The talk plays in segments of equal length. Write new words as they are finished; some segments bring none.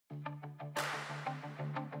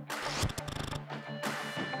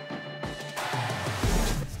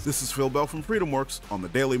This is Phil Bell from Freedomworks on the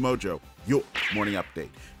Daily Mojo, your morning update.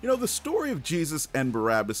 You know, the story of Jesus and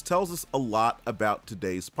Barabbas tells us a lot about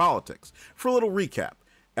today's politics. For a little recap,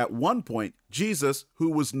 at one point, Jesus, who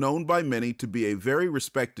was known by many to be a very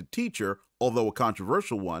respected teacher, although a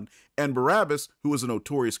controversial one, and Barabbas, who was a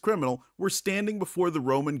notorious criminal, were standing before the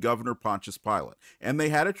Roman governor Pontius Pilate, and they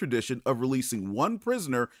had a tradition of releasing one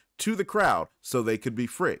prisoner to the crowd so they could be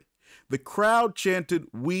free. The crowd chanted,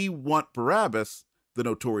 "We want Barabbas," the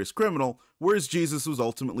notorious criminal, whereas Jesus was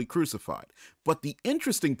ultimately crucified. But the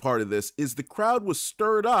interesting part of this is the crowd was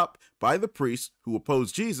stirred up by the priests who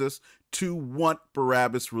opposed Jesus to want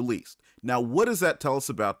Barabbas released. Now, what does that tell us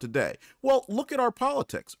about today? Well, look at our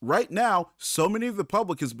politics. Right now, so many of the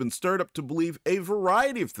public has been stirred up to believe a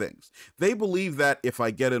variety of things. They believe that if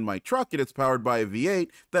I get in my truck and it's powered by a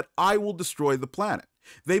V8, that I will destroy the planet.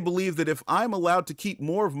 They believe that if I'm allowed to keep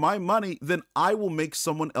more of my money, then I will make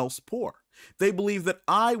someone else poor. They believe that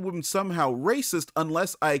I am somehow racist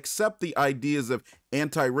unless I accept the ideas of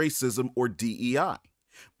anti-racism or DEI.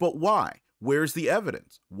 But why? Where's the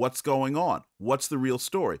evidence? What's going on? What's the real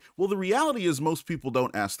story? Well, the reality is most people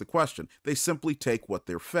don't ask the question. They simply take what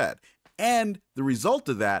they're fed. And the result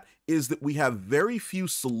of that is that we have very few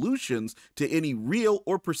solutions to any real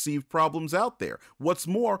or perceived problems out there. What's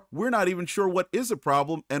more, we're not even sure what is a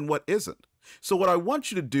problem and what isn't. So what I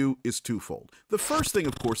want you to do is twofold. The first thing,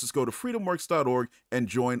 of course, is go to freedomworks.org and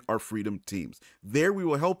join our freedom teams. There we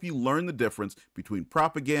will help you learn the difference between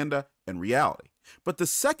propaganda and reality. But the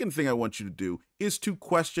second thing I want you to do is to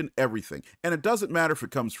question everything. And it doesn't matter if it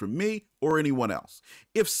comes from me or anyone else.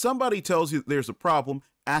 If somebody tells you that there's a problem,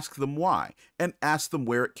 ask them why, and ask them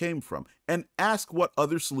where it came from, and ask what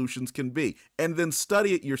other solutions can be, and then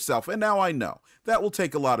study it yourself. And now I know that will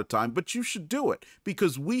take a lot of time, but you should do it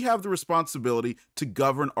because we have the responsibility to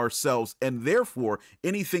govern ourselves, and therefore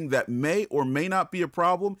anything that may or may not be a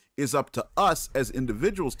problem is up to us as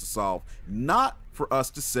individuals to solve, not for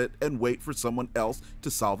us to sit and wait for someone else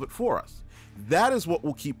to solve it for us. That is what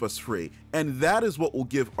will keep us free, and that is what will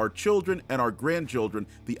give our children and our grandchildren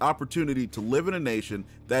the opportunity to live in a nation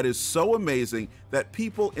that is so amazing that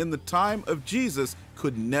people in the time of Jesus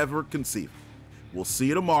could never conceive. We'll see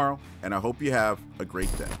you tomorrow, and I hope you have a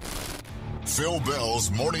great day. Phil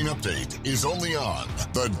Bell's Morning Update is only on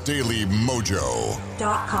the Daily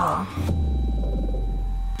Mojo.com.